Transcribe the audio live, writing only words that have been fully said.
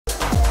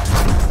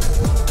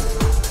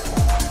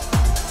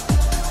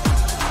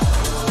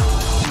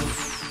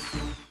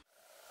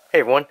Hey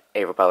everyone,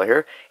 V1.5er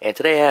here, and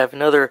today I have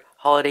another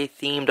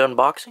holiday-themed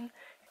unboxing,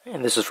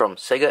 and this is from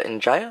SEGA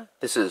and Jaya.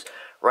 This is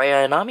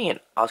Raya Inami and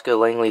Asuka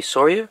Langley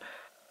Soria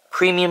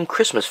Premium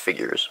Christmas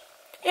Figures,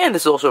 and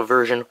this is also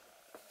version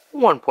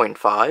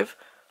 1.5.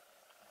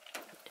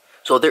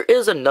 So there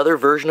is another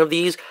version of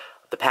these.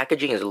 The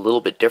packaging is a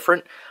little bit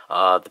different.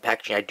 The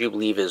packaging I do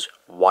believe is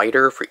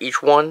wider for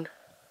each one,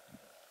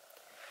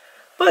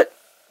 but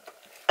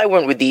I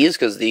went with these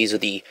because these are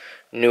the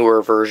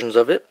newer versions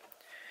of it.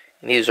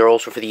 And these are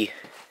also for the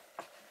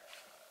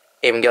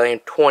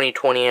Evangelion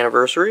 2020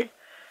 anniversary.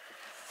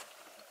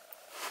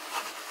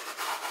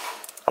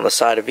 On the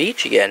side of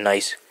each, you get a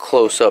nice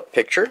close-up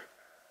picture.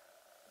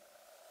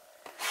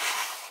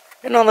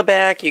 And on the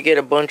back, you get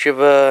a bunch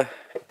of,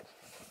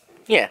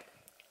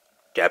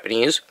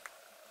 Japanese.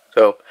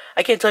 So,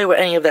 I can't tell you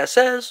what any of that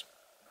says,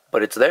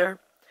 but it's there.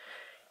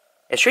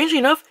 And strangely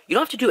enough, you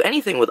don't have to do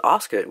anything with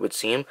Asuka, it would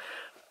seem.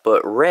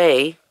 But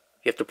Rei, you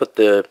have to put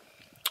the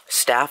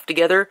staff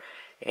together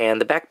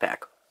and the backpack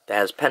that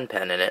has Pen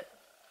in it.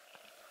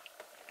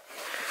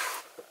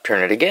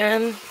 Turn it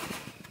again.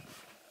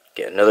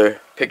 Get another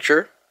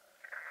picture.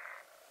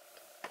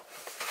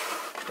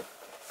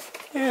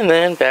 And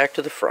then back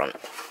to the front.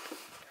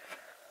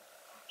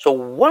 So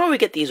why don't we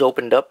get these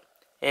opened up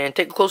and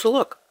take a closer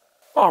look.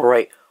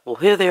 Alright, well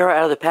here they are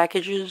out of the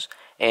packages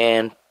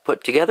and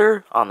put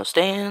together on the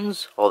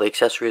stands. All the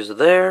accessories are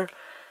there.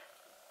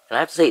 And I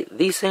have to say,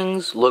 these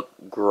things look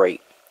great.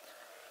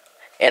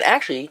 And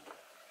actually,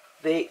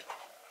 they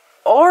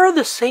are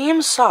the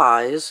same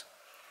size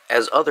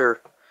as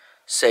other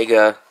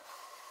SEGA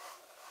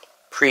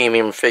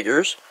premium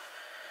figures.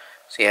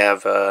 So you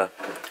have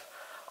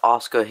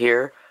Asuka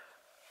here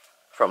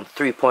from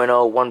 3.0,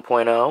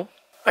 1.0.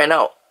 Alright,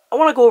 now, I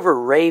want to go over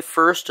Rei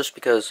first just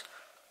because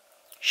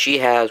she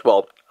has,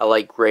 well, I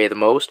like Rei the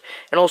most.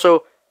 And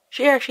also,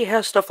 she actually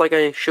has stuff like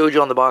I showed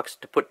you on the box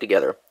to put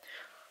together.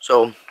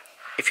 So,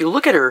 if you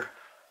look at her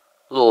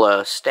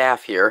little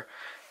staff here,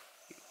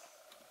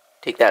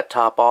 take that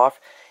top off,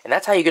 and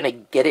that's how you're going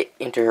to get it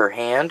into her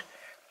hand.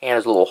 And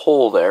there's a little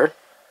hole there.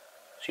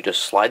 So you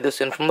just slide this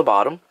in from the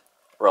bottom,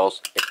 or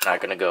else it's not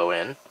going to go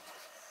in.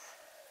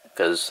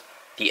 Because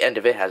the end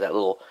of it has that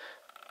little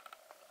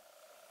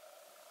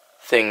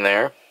thing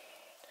there.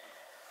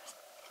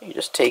 You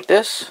just take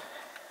this,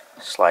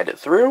 slide it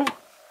through,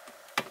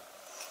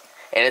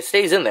 and it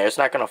stays in there. It's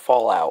not going to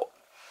fall out.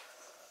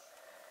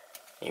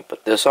 You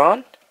put this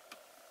on.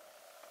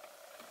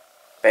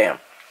 Bam.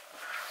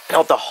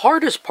 Now, the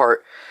hardest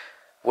part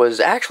was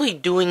actually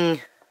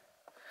doing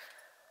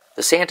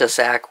the Santa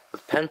sack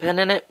with Pen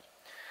in it.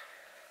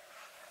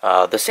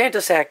 The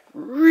Santa sack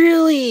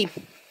really,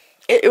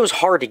 it was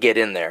hard to get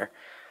in there.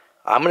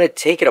 I'm going to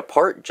take it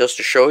apart just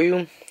to show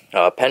you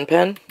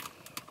Pen,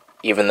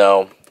 even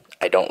though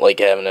I don't like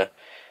having to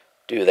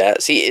do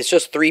that. See, it's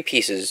just 3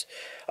 pieces.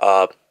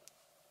 The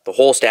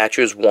whole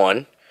statue is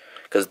one,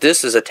 because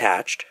this is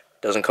attached,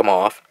 doesn't come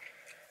off.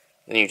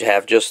 Then you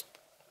have just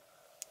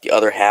the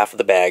other half of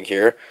the bag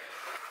here.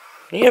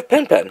 And you have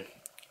Pen.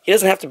 He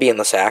doesn't have to be in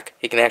the sack.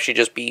 He can actually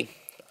just be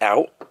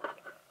out.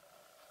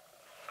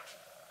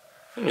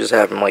 You just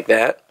have him like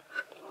that.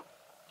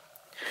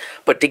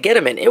 But to get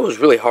him in, it was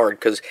really hard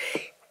because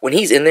when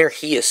he's in there,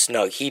 he is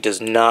snug. He does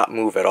not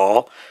move at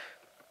all.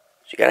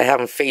 So you gotta have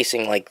him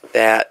facing like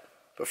that.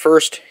 But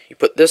first, you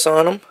put this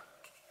on him.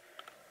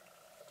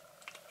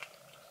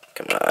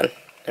 Come on.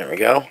 There we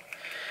go.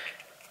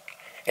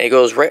 And it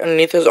goes right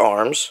underneath his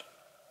arms.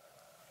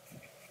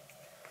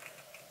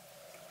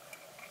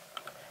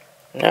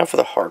 Now for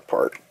the hard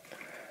part.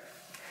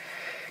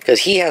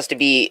 Because he has to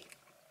be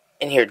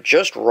in here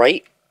just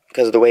right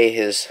because of the way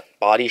his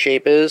body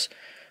shape is.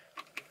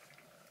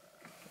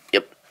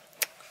 Yep.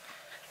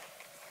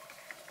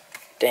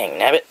 Dang,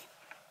 nabbit.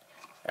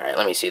 Alright,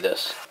 let me see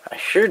this. I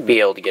should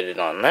be able to get it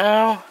on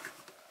now.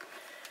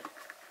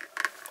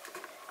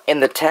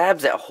 And the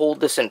tabs that hold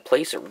this in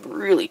place are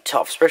really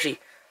tough, especially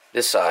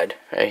this side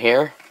right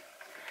here.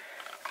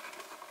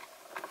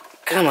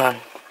 Come on.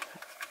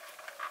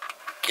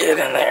 Get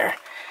in there.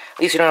 At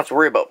least you don't have to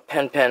worry about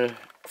Pen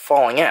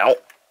falling out.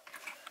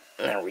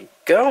 There we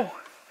go.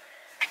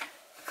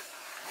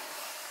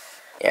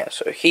 Yeah,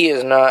 so he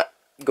is not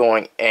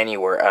going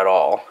anywhere at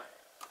all.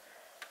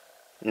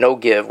 No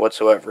give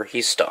whatsoever.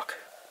 He's stuck.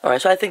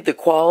 Alright, so I think the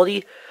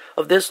quality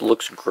of this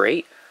looks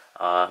great.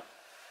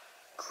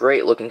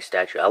 Great looking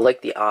statue. I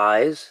like the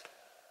eyes.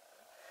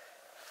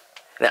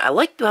 And I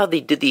like how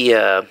they did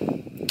the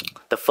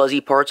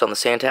fuzzy parts on the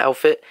Santa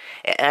outfit.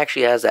 It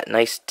actually has that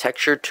nice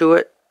texture to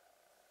it.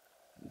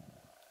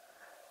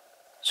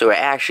 So it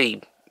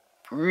actually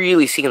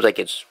really seems like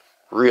it's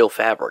real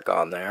fabric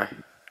on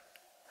there.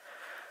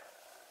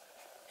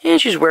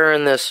 And she's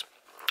wearing this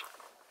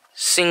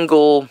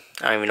single,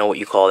 I don't even know what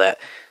you call that.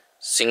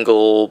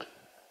 Single,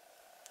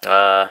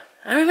 I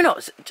don't even know.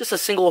 It's just a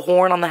single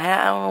horn on the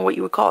hat. I don't know what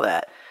you would call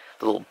that.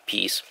 The little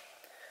piece.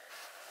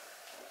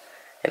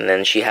 And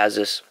then she has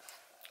this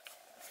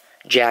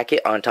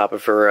jacket on top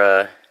of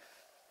her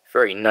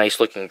very nice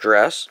looking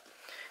dress.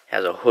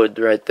 Has a hood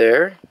right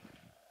there.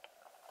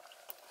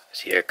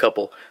 See a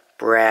couple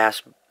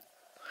brass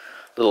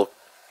little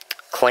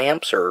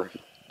clamps or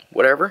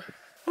whatever.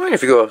 And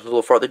if you go a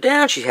little farther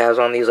down, she has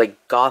on these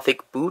like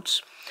gothic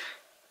boots.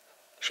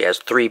 She has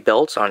 3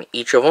 belts on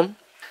each of them.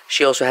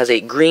 She also has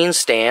a green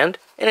stand,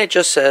 and it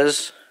just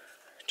has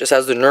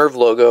the Nerve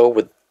logo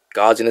with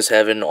God's in his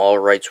heaven, all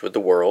rights with the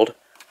world.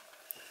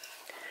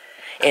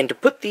 And to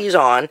put these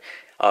on,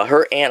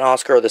 her and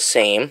Asuka are the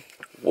same,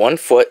 1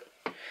 foot,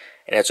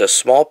 and it's a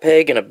small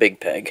peg and a big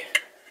peg,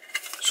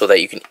 so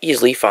that you can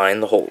easily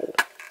find the hole.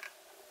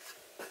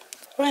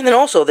 And then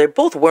also, they're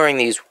both wearing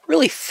these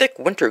really thick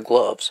winter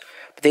gloves,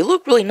 but they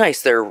look really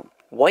nice. They're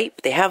white,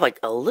 but they have like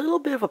a little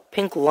bit of a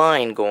pink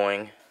line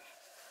going.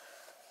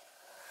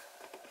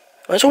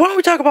 So why don't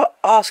we talk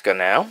about Asuka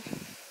now?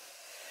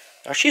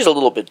 Now she's a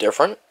little bit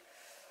different.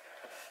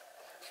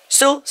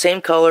 Still,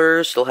 same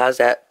colors, still has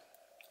that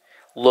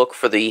look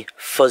for the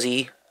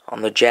fuzzy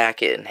on the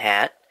jacket and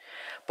hat.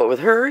 But with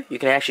her, you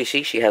can actually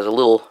see she has a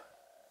little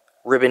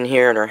ribbon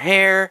here in her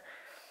hair.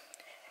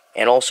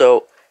 And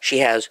also, she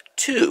has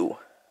 2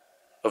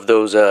 of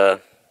those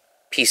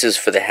pieces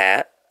for the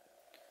hat.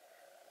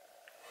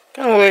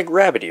 Kind of like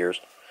rabbit ears.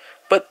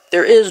 But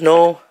there is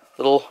no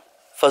little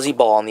fuzzy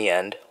ball on the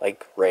end,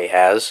 like Rey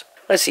has.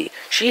 Let's see.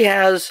 She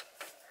has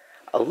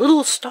a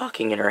little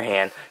stocking in her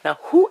hand. Now,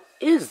 who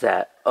is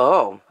that?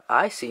 Oh,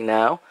 I see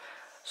now.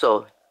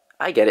 So,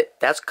 I get it.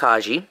 That's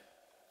Kaji.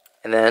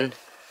 And then,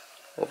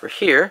 over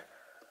here,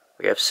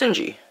 we have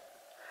Shinji.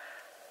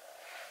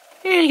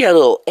 And you got a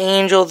little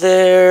angel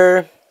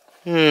there.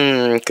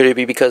 Could it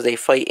be because they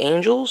fight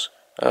angels?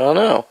 I don't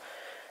know.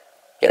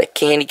 Got a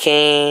candy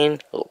cane,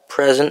 a little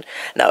present.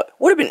 Now, it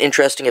would have been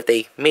interesting if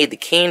they made the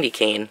candy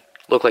cane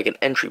look like an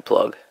entry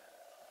plug.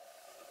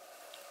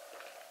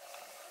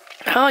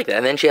 I like that.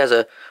 And then she has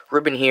a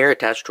ribbon here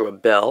attached to a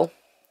bell.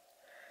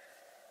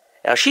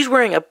 Now, she's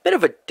wearing a bit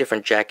of a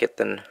different jacket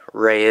than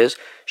Rey is.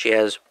 She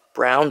has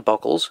brown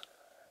buckles.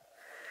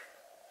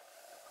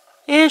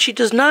 And she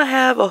does not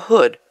have a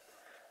hood.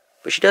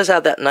 But she does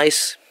have that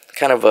nice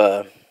kind of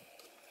a...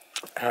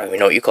 I don't even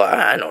know what you call it.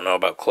 I don't know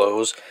about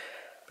clothes.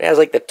 It has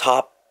like the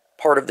top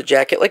part of the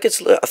jacket, like it's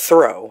a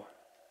throw.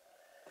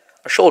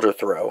 A shoulder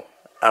throw.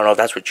 I don't know if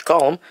that's what you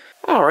call them.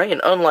 Alright,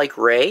 and unlike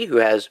Rey, who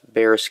has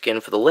bare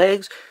skin for the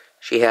legs,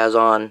 she has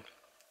on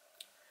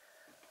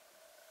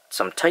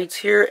some tights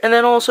here. And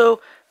then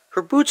also,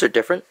 her boots are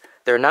different.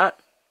 They're not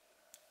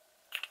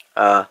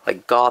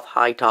like goth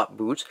high-top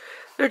boots.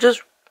 They're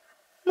just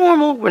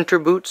normal winter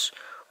boots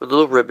with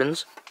little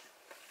ribbons.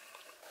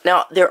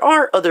 Now, there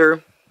are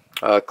other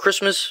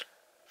Christmas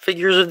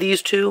figures of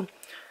these two.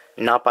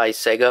 Not by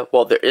SEGA.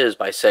 Well, there is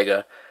by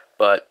SEGA,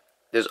 but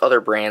there's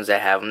other brands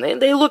that have them.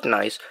 They look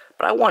nice,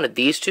 but I wanted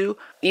these two.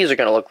 These are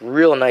going to look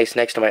real nice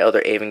next to my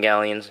other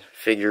Evangelion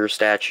figure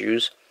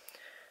statues.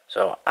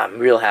 So, I'm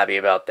real happy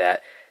about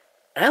that.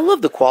 And I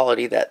love the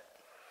quality that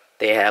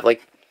they have.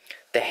 Like,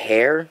 the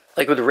hair.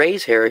 Like, with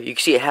Rey's hair, you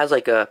can see it has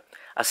like a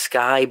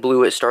sky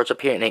blue. It starts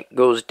up here and it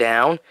goes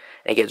down,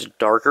 and it gets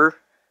darker.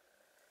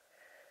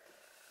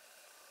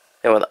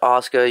 And with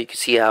Asuka, you can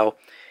see how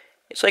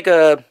it's like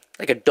a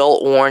dull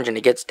orange, and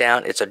it gets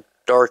down. It's a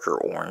darker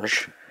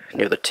orange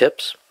near the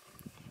tips.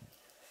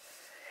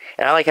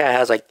 And I like how it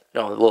has like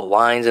little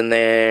lines in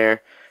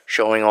there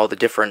showing all the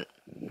different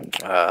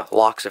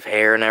locks of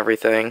hair and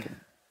everything.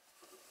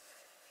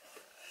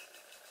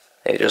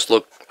 They just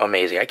look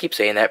amazing. I keep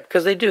saying that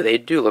because they do. They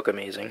do look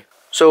amazing.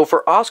 So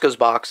for Asuka's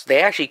box,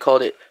 they actually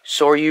called it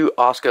Soryu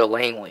Asuka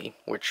Langley,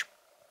 which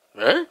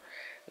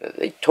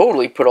they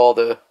totally put all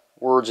the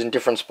words in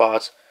different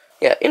spots.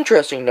 Yeah,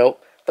 interesting note.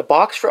 The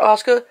box for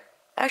Asuka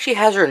actually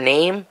has her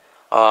name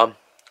kind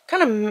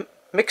of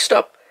mixed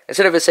up.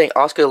 Instead of it saying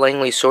Asuka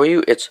Langley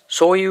Soryu, it's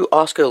Soryu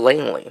Asuka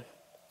Langley.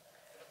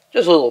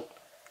 Just a little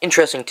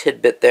interesting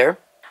tidbit there.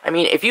 I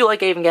mean, if you like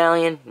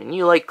Evangelion and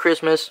you like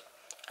Christmas,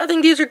 I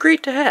think these are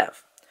great to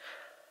have.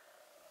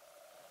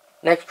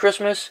 Next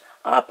Christmas,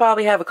 I'll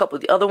probably have a couple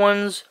of the other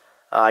ones.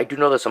 I do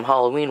know there's some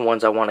Halloween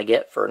ones I want to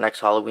get for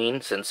next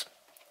Halloween, since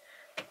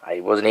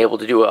I wasn't able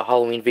to do a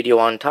Halloween video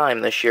on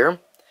time this year.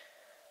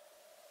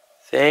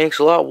 Thanks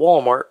a lot,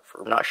 Walmart,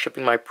 for not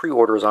shipping my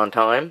pre-orders on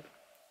time.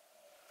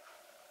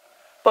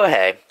 But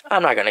hey,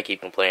 I'm not going to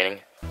keep complaining.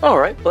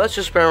 Alright, well that's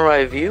just been my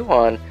review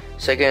on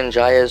SEGA and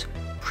Jaya's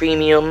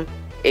premium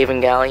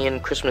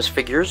Evangelion Christmas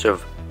figures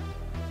of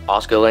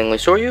Asuka Langley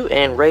Soryu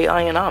and Rei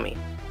Ayanami.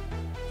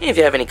 And if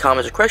you have any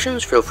comments or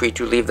questions, feel free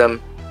to leave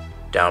them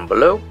down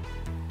below.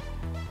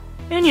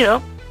 And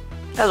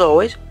as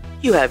always,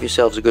 you have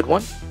yourselves a good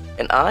one,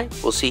 and I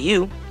will see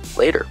you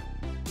later.